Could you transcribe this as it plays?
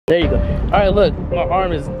There you go. Alright, look, my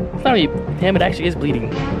arm is, it's not really, damn, it actually is bleeding.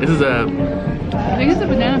 This is a, I think it's a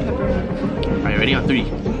banana pepper. Alright, ready on 3. The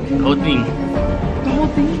whole thing. The whole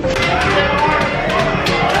thing?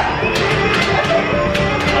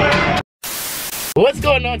 What's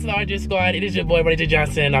going on to the RJ squad? It is your boy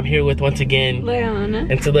RodneyJJohnson. I'm here with, once again,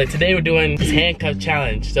 LAYANNA. And so look, today we're doing this handcuff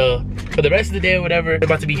challenge. So for the rest of the day or whatever, we're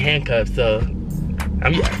about to be handcuffed. So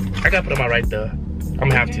I gotta put on my right though. I'm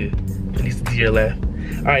gonna have to. At least to your left.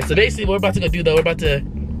 Alright, so basically what we're about to go do though, we're about to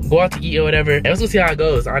go out to eat or whatever. And let's go see how it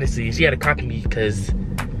goes, honestly. She had to copy me because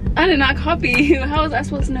I did not copy you. How was I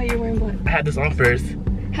supposed to know you were wearing black? I had this on first.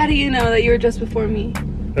 How do you know that you were dressed before me?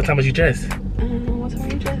 What time was you dressed? I don't know. What time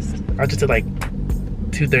were you dressed? I was just at like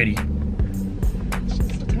 2:30.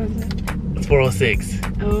 What time is it? It's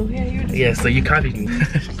 4:06. Oh, yeah, you were just... Yeah, so you copied me.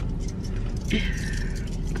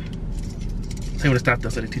 So you would have stopped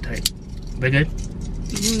us, so they're too tight. They good?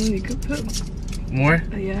 You could put... More?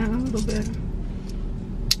 Yeah, a little bit.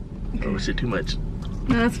 Okay. Oh shit, too much.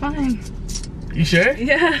 No, that's fine. You sure?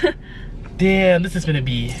 Yeah. Damn, this is gonna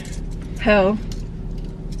be Hell.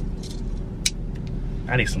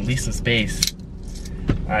 I need at least some space.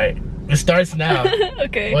 Alright, it starts now.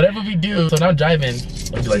 Okay. Whatever we do, so now I'm driving.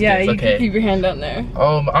 I'll do like yeah, this. you Okay. can keep your hand down there.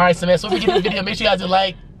 Alright, so man, so if we get this video, make sure you guys do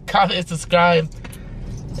like, comment, and subscribe.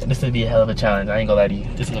 And this is gonna be a hell of a challenge. I ain't gonna lie to you.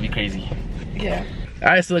 This is gonna be crazy. Yeah.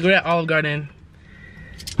 Alright, so look, we're at Olive Garden.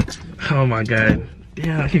 Oh my god.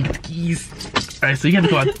 Damn, I can't get the keys. Alright, so you gotta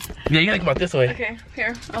come out. Yeah, you gotta come out this way. Okay,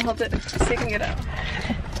 here, I'll hold it so you can get out.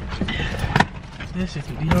 This shit's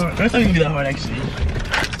gonna be hard. That's not gonna be that hard, actually.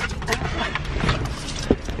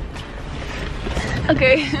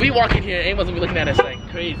 Okay. We walk in here, Amy's gonna be looking at us like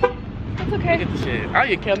crazy. It's okay. Look at this shit. I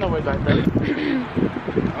don't even care, I'm not worried about that.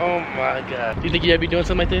 Oh my god. Do you think you'd ever be doing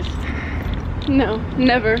something like this? No,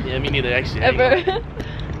 never. Yeah, me neither, actually. Ever.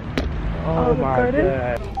 Oh my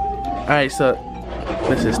god. Alright, so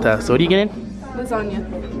this is stuff. So what are you getting? Lasagna.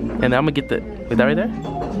 And then I'm gonna get the, is that right there?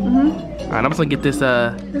 Mm-hmm. Alright, I'm just gonna get this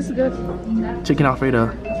This is good. chicken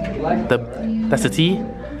Alfredo. That's the tea?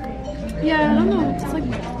 Yeah, I don't know. It's like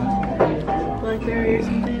blackberry or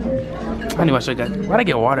something. I need to show you guys. Why'd I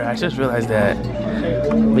get water? I just realized that.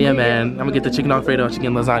 But yeah, man, I'm gonna get the chicken Alfredo and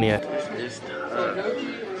chicken lasagna.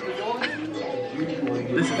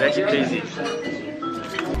 This is actually crazy.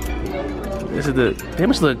 This is the, they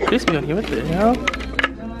must look crispy on here. What the hell?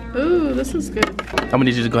 Ooh, this is good. I'm gonna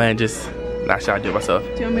need you to go ahead and just, nah, sure, I'll do it myself. Do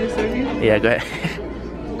you want me to serve you? Yeah, go ahead.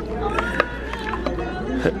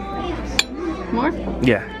 More?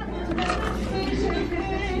 Yeah.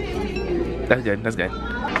 That's good, that's good.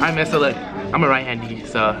 Alright man, so look, I'm a right-handy,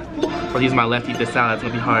 so I'll use my left to eat this salad. It's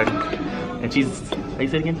gonna be hard. And she's, how you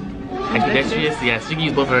say it again? Ambidextrous? Yeah, she can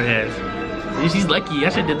use both of her hands. She's lucky, I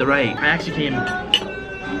should have did the right. I actually came.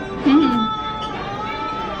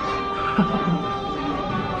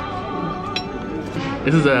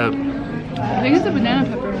 This is a, I think it's a banana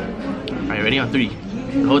pepper. alright, ready on 3.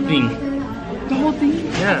 The whole thing. The whole thing?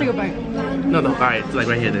 Yeah. I'll take a bite. No, alright, it's like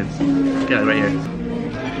right here then. Yeah, right here.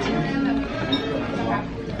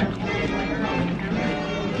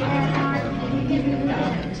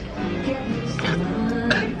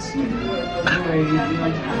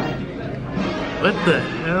 What the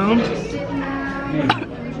hell?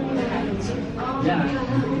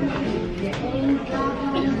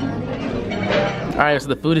 Alright, so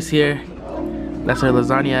the food is here. That's her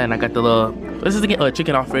lasagna, and I got the little, this is the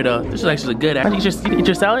chicken Alfredo. This is actually good. You eat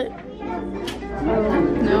your salad?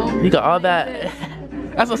 No. You got all that.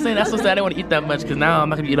 That's what I'm saying. That's what I'm saying. I didn't want to eat that much because now I'm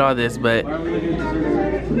not gonna eat all this. But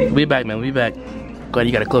we'll be back, man. We'll be back. Go ahead.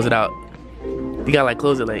 You gotta close it out. You gotta like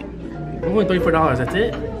close it like. We're going $34. That's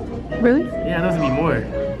it. Really? Yeah, it doesn't be more.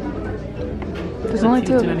 There's only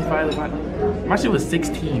 2. $2.95. My shit was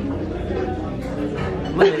 16.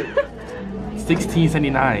 Look.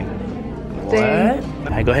 $16.79. What?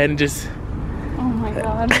 Alright, go ahead and just. Oh my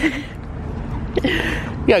god.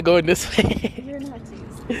 You gotta go in this way. You're not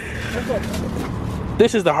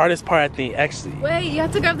This is the hardest part, I think, actually. Wait, you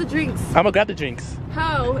have to grab the drinks. I'm gonna grab the drinks.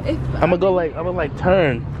 How? If I'm gonna like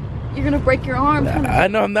turn. you're gonna break your arm. I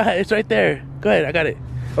know I'm not. It's right there. Go ahead, I got it.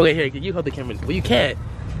 Okay, here, you hold the camera. Well, you can't.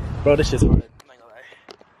 Bro, this shit's hard. I'm not gonna lie.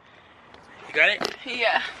 You got it?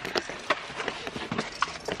 Yeah.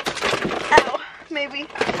 Ow. Maybe.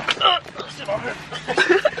 Oh, shit, my heart.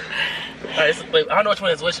 Alright, so, wait, I don't know which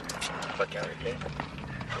one is which. Fuck out, okay?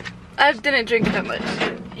 I didn't drink that much.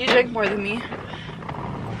 You drank more than me.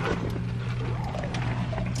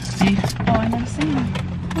 See? Oh, I never seen it.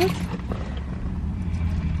 What?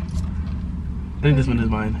 I think this one is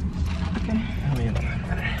mine. Okay.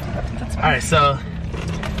 That's fine. Alright, so,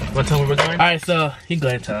 wanna tell me where we're going? Alright, so, you go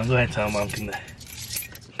ahead and tell him. Go ahead and tell him I'm gonna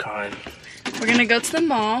con. We're gonna go to the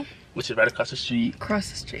mall. Which is right across the street. Across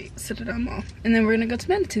the street, Citadel Mall. And then we're gonna go to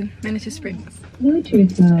Manitou Springs.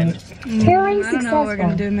 Bluetooth mode. Pairing I don't know what we're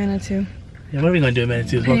gonna do in Manitou. Yeah, what are we gonna do in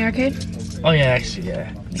Manitou? Penny Arcade? Oh yeah, actually,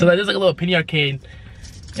 yeah. So like, there's like a little penny arcade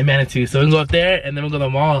in Manitou. So we can go up there and then we'll go to the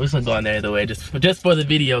mall. We're just gonna go on there either way, just for the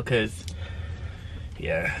video, cause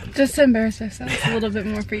yeah. Just to embarrass ourselves a little bit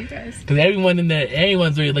more for you guys. Cause everyone in there,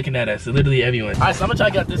 everyone's really looking at us. So literally everyone. Alright, so I'm gonna try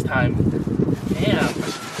to get out this time. Damn.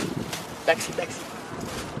 Backseat.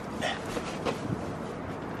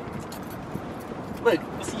 Look,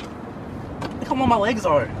 see. Look how long my legs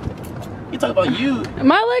are. You talk about you.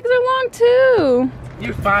 My legs are long too.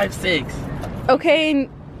 You're 5'6". Okay, and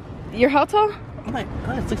you're how tall? I'm like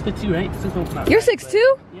 6'2", right? 6'1". You're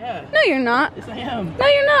 6'2"? Yeah. No, you're not. Yes, I am. No,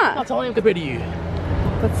 you're How not. tall I am compared to you?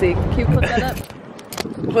 Let's see. Can you put that up?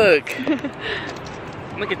 Look.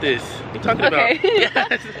 Look at this. What are you talking Okay.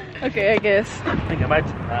 about? Yes. Okay, I guess. I think I might.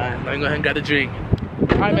 I'm gonna go ahead and grab the drink.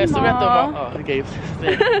 Alright, man, so we're at the mall. Oh, okay.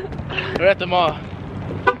 We're at the mall.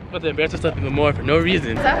 But to embarrass yourself even more for no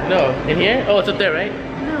reason. No, in here? Oh, it's up there, right?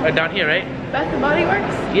 No. Or down here, right? Bath and Body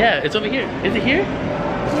Works? Yeah, it's over here. Is it here?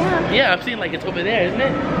 Yeah. Yeah, I'm seeing like it's over there, isn't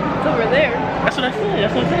it? It's over there. That's what I said.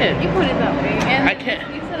 That's what I'm saying. You pointed that way. And I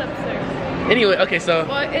can't. You said upstairs. Anyway, okay, so.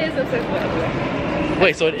 Well, it is upstairs, but anyway.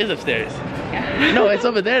 Wait, so it is upstairs? Yeah. No, it's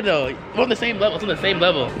over there though. We're on the same level. It's on the same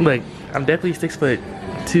level. Look, I'm definitely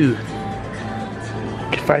 6'2".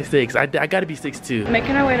 5'6". I gotta be 6'2".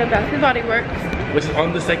 Making our way to Bath and Body Works. Which is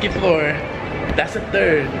on the second floor. That's the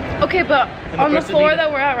third. Okay, but on the floor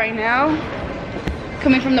that we're at right now,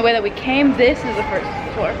 coming from the way that we came, this is the first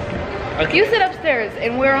floor. Okay. You said upstairs,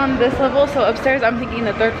 and we're on this level, so upstairs I'm thinking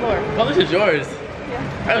the third floor. Oh, this is yours.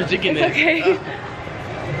 Yeah. I was drinking It's this. okay.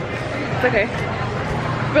 It's okay.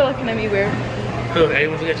 You're looking at me weird. Who,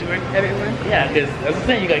 everyone's looking at you weird? Everyone. Yeah, because as I'm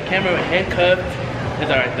saying, you got camera handcuffed.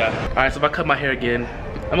 It's alright though. Alright, so if I cut my hair again,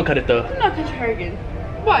 I'm gonna cut it though. I'm not cut your hair again.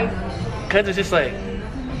 Why? Cause it's just like,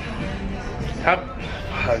 fuck,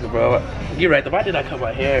 bro. You're right. Why did I cut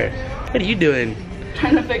my hair? What are you doing?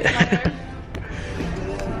 Trying to fix my hair.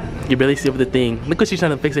 You barely see over the thing. Look what she's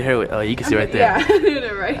trying to fix her hair with. Oh, you can see right there.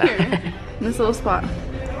 Yeah, right here. In this little spot.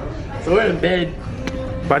 So we're in Bed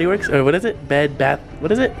Body Works, or what is it? Bed Bath.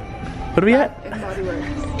 What is it? What are we at? And Body Works.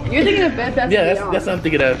 You're thinking of Bed Bath & Yeah, Beyond. that's what I'm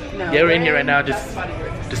thinking of. No, Yeah, we're in here right now, Bath just Body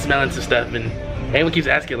Works. smelling some stuff, and everyone keeps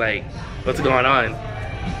asking like, what's going on?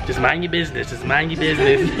 Just mind your business. Just mind your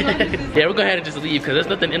business. Yeah, we'll go ahead and just leave because there's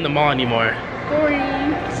nothing in the mall anymore. Boring.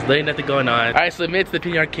 There's literally nothing going on. All right, so we made it to the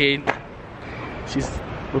penny arcade. She's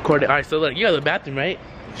recording. All right, so look, you got the bathroom, right?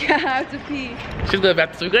 Yeah, I have to pee. She's going to the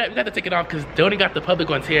bathroom. So we got to take it off because they only got the public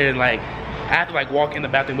ones here, and like I have to like walk in the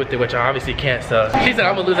bathroom with it, which I obviously can't. So she said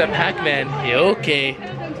I'm gonna lose at Pac-Man. Yeah, okay.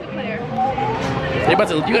 You're about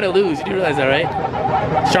to. You gotta lose. You do realize that, right?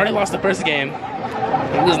 Charlie lost the first game.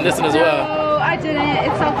 I'm losing this one as well. No, I didn't.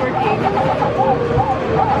 It stopped working.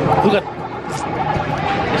 Who got?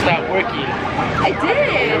 It stopped working. I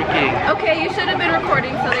did. Working. Okay, you should have been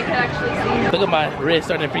recording so they could actually see. Look at my wrist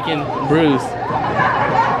starting to freaking bruise.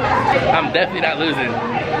 I'm definitely not losing.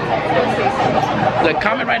 Look,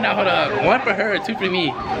 comment right now. Hold up. 1 for her, 2 for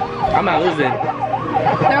me. I'm not losing.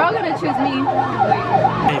 They're all gonna choose me.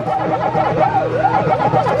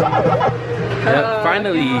 Yep,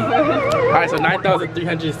 finally. All right, so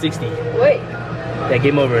 9,360. Wait. Yeah,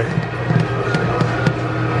 game over.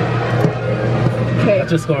 Okay.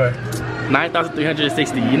 That's your score.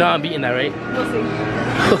 9,360. You know I'm beating that, right? We'll see.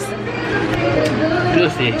 We'll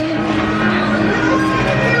see.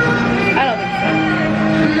 I don't think so.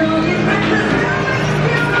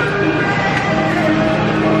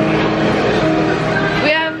 We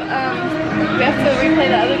have to replay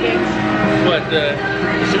the other game. What, the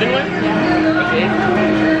shooting one? Yeah. Okay.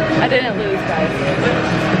 I didn't lose, guys.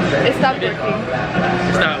 It stopped working.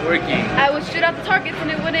 It's not working. I would shoot out the targets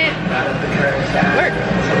and it wouldn't work.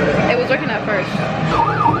 It was working at first.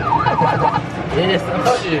 Yes, I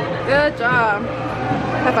told you. Good job.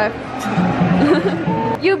 High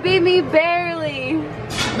five. You beat me barely.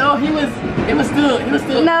 No, he was still.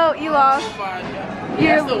 No, you lost. You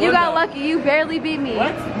got though. lucky. You barely beat me.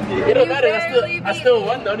 What? It don't You matter. barely I still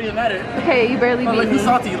won. Don't even matter. Okay, you barely Oh, beat look, me. who's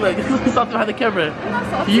salty? Look, who's salty behind the camera? I'm not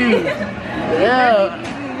salty. You. Yeah.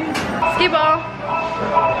 Skee ball.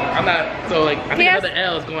 I'm not. So like, I think Yes. another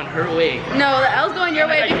L is going her way. No, the L's going your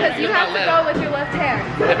way Yeah, because you use have my to left. go with your left hand.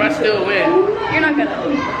 If I still win. You're not gonna.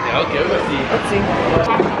 Yeah. Okay. We'll see. Let's see.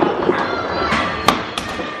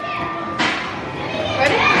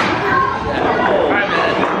 Ready? All right,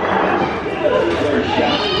 man.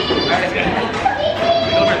 Alright, guys.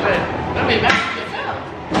 Go over to bed. Let me back.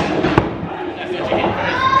 That's what you hit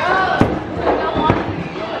first.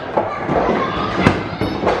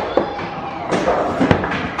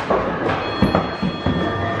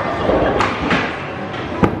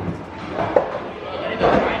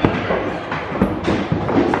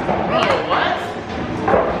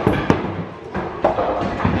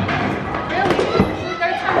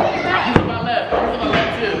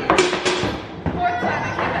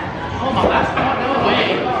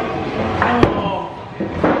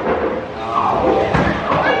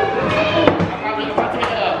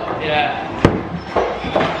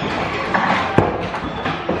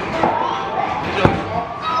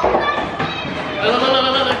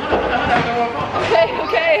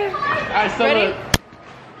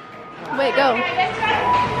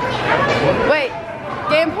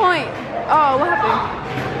 Game point. Oh, what happened?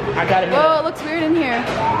 I got it. Whoa, it looks weird in here.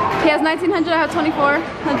 He has 1900, I have 2400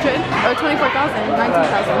 or 24,000,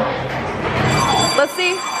 19,000. Let's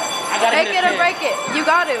see. Make it or break it. You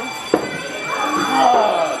got to.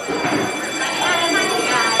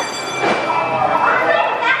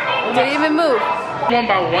 Didn't even move. I won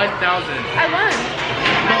by 1,000. I won.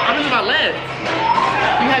 No, I'm losing my left.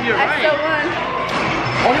 You have your right. I still won.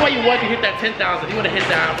 Only way you won to hit that 10,000. You would have hit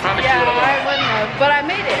that. I promise yeah, you would have. I wouldn't have, but I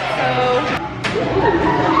made it. So.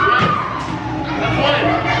 That's one.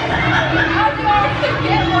 How'd you already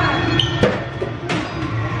get one?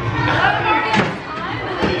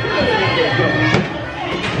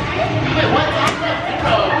 Wait, what?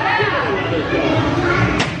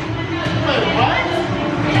 Wait, what?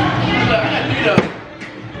 I got 3 though.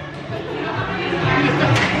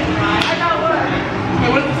 I got one.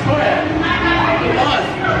 Wait, what's the score at? You lost.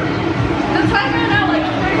 The time ran out like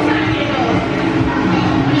 30 seconds ago.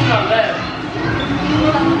 You got left.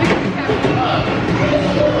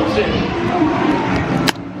 Oh shit.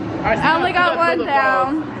 Right, so I only got one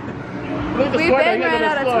down. We've been ran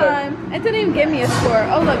out of time. It didn't even give me a score.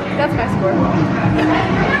 Oh look, that's my score.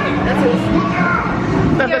 That's his.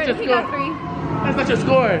 That's not your He score. got 3. That's not your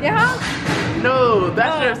score. Yeah? No,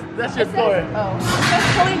 that's your score. Oh.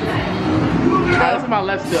 That's totally. That's my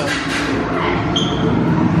left still.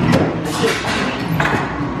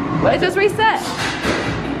 It just reset.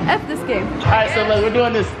 F this game. Alright, so look, we're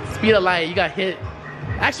doing this speed of light. You got hit.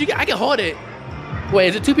 Actually, I can hold it. Wait,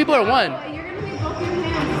 is it 2 people or 1? Oh, you're gonna need both your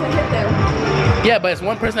hands to hit them. Yeah, but it's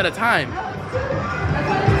 1 person at a time. That's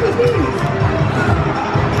why there's 2 teams.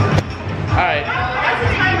 Alright. That's the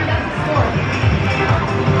timer, that's the score.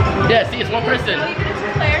 Yeah, see, it's 1 person. No, even it's 2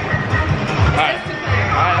 player. Alright. It's 2 player.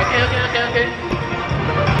 Alright, okay.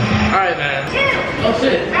 Alright, man. Oh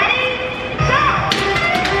shit.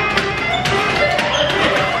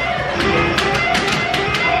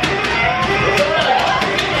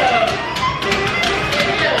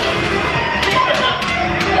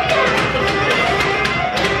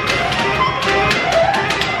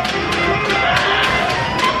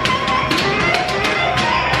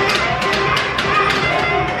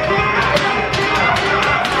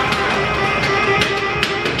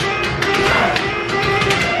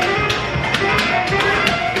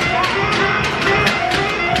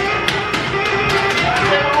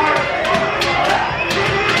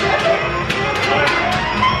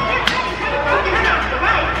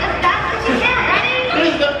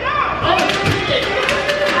 Ready, go!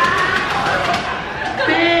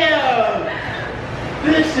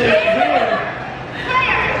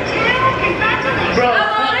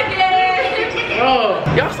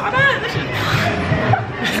 Y'all saw that?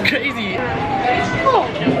 That's crazy. Alright,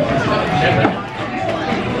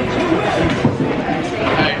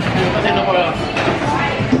 let's take no more else.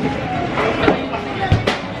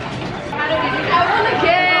 I won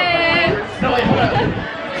again. No, wait, hold up.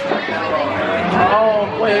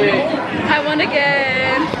 Oh, wait. I won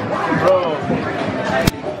again. Bro.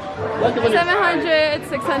 700,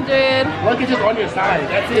 600. Luck is just on your side.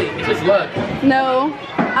 That's it. It's just luck. No,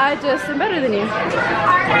 I just am better than you.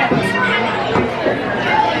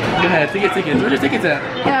 Go ahead, take your tickets. Where's your tickets at?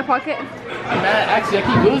 In my pocket. I'm mad. Actually, I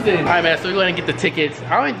keep losing. Alright, man, so we're going to get the tickets. We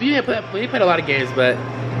played a lot of games, but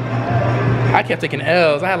I kept taking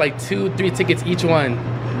L's. I had like 2, 3 tickets each one.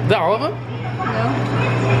 Is that all of them? No.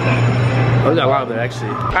 Oh, we got a lot of them, actually.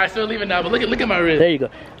 Alright, so we're leaving now, but look at my wrist. There you go.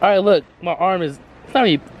 Alright, look. My arm is... It's not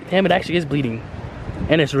really... Damn, it actually is bleeding.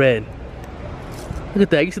 And it's red. Look at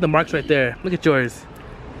that. You can see the marks right there. Look at yours.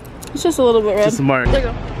 It's just a little bit red. Just a mark. There you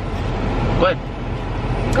go. What?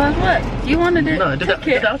 What? You wanted it? No, just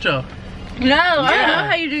the outro. No, I don't know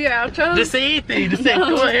how you do your outros. Just say anything. Just say,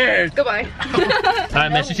 go ahead. Goodbye.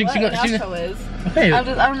 Alright, man. She outro is. Okay. I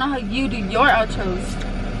don't know how you do your outros.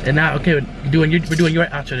 And now, okay, we're doing your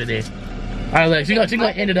outro today. Alright, look. She's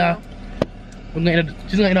gonna end it off.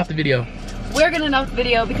 She's gonna end off the video. We're gonna end off the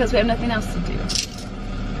video because we have nothing else to do.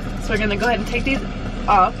 So we're gonna go ahead and take these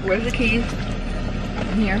off. Where's the keys?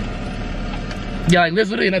 In here. Yeah, like there's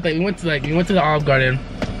literally nothing. We went to the Olive Garden.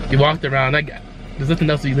 We walked around. Like there's nothing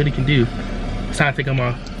else we literally can do. It's time to take them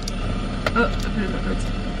off. Oh, I put it backwards.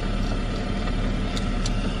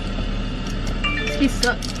 This key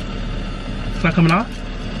sucks. It's not coming off?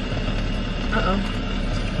 Uh-oh.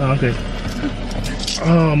 Oh, okay.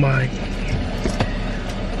 Oh my.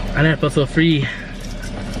 I never felt so free.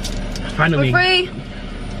 Finally. We're free.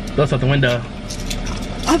 That's out the window.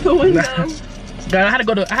 Out the window. God, I had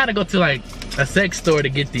to go to like a sex store to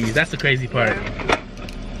get these. That's the crazy part. Yeah.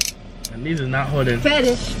 And these is not holding.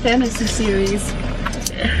 Fantasy series.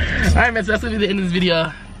 Alright, man, so that's gonna be the end of this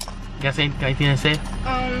video. You got anything to say?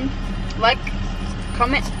 Like,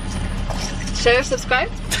 comment, share, subscribe.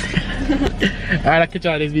 Alright, I'll catch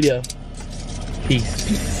y'all in this video.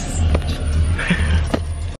 Peace.